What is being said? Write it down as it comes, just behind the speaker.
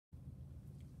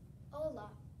hola,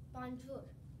 bonjour,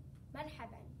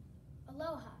 marhaban,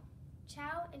 aloha,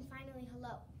 ciao, and finally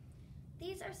hello.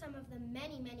 These are some of the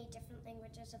many, many different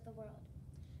languages of the world.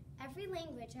 Every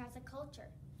language has a culture.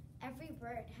 Every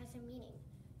word has a meaning.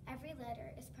 Every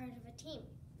letter is part of a team,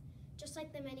 just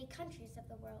like the many countries of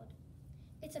the world.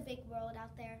 It's a big world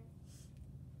out there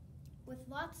with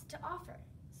lots to offer,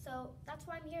 so that's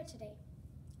why I'm here today.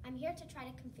 I'm here to try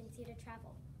to convince you to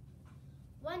travel.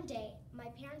 One day, my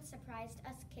parents surprised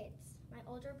us kids, my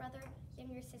older brother,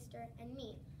 younger sister, and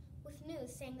me, with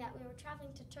news saying that we were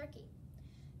traveling to Turkey.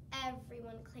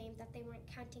 Everyone claimed that they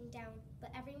weren't counting down, but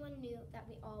everyone knew that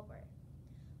we all were.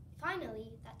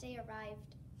 Finally, that day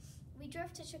arrived. We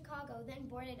drove to Chicago, then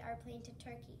boarded our plane to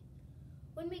Turkey.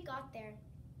 When we got there,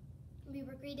 we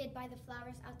were greeted by the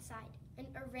flowers outside, an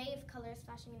array of colors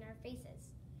flashing in our faces.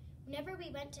 Whenever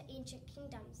we went to ancient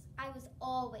kingdoms, I was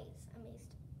always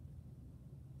amazed.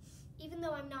 Even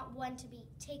though I'm not one to be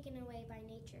taken away by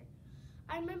nature,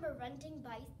 I remember renting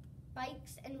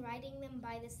bikes and riding them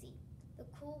by the sea, the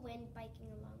cool wind biking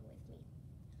along with me.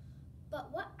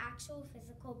 But what actual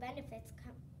physical benefits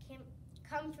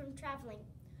come from traveling?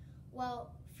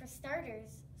 Well, for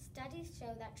starters, studies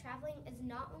show that traveling is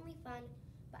not only fun,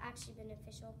 but actually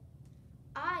beneficial.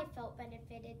 I felt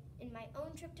benefited in my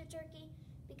own trip to Turkey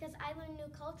because I learned new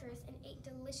cultures and ate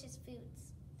delicious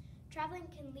foods. Traveling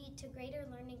can lead to greater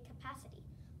learning capacity,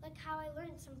 like how I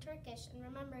learned some Turkish and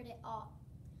remembered it all.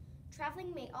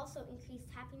 Traveling may also increase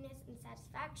happiness and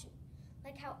satisfaction,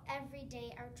 like how every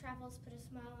day our travels put a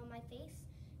smile on my face.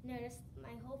 Notice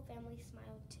my whole family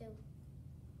smiled too.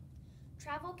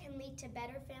 Travel can lead to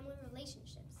better family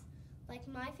relationships, like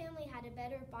my family had a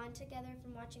better bond together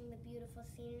from watching the beautiful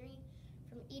scenery,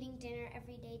 from eating dinner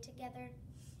every day together,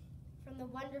 from the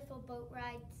wonderful boat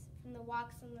rides, from the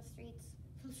walks on the streets,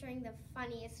 from sharing the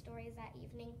funniest stories that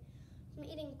evening, from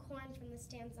eating corn from the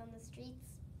stands on the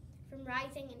streets, from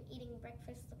rising and eating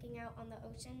breakfast looking out on the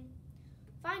ocean.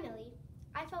 Finally,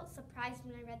 I felt surprised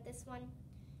when I read this one: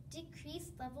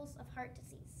 decreased levels of heart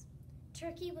disease.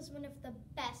 Turkey was one of the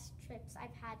best trips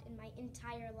I've had in my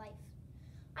entire life.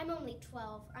 I'm only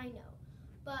 12, I know,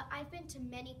 but I've been to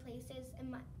many places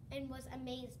and was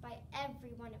amazed by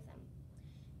every one of them.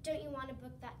 Don't you want to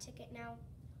book that ticket now?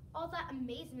 All that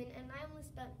amazement, and I only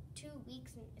spent 2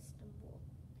 weeks in Istanbul.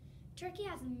 Turkey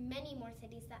has many more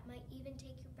cities that might even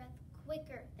take your breath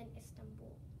quicker than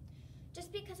Istanbul.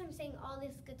 Just because I'm saying all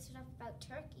this good stuff about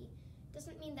Turkey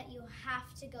doesn't mean that you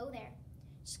have to go there.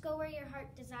 Just go where your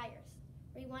heart desires,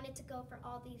 where you wanted to go for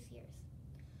all these years.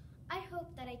 I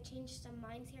hope that I changed some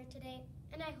minds here today,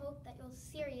 and I hope that you'll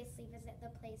seriously visit the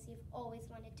place you've always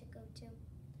wanted to go to.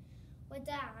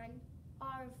 Wada'an,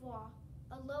 au revoir,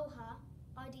 aloha,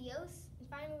 adios, and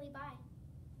finally bye.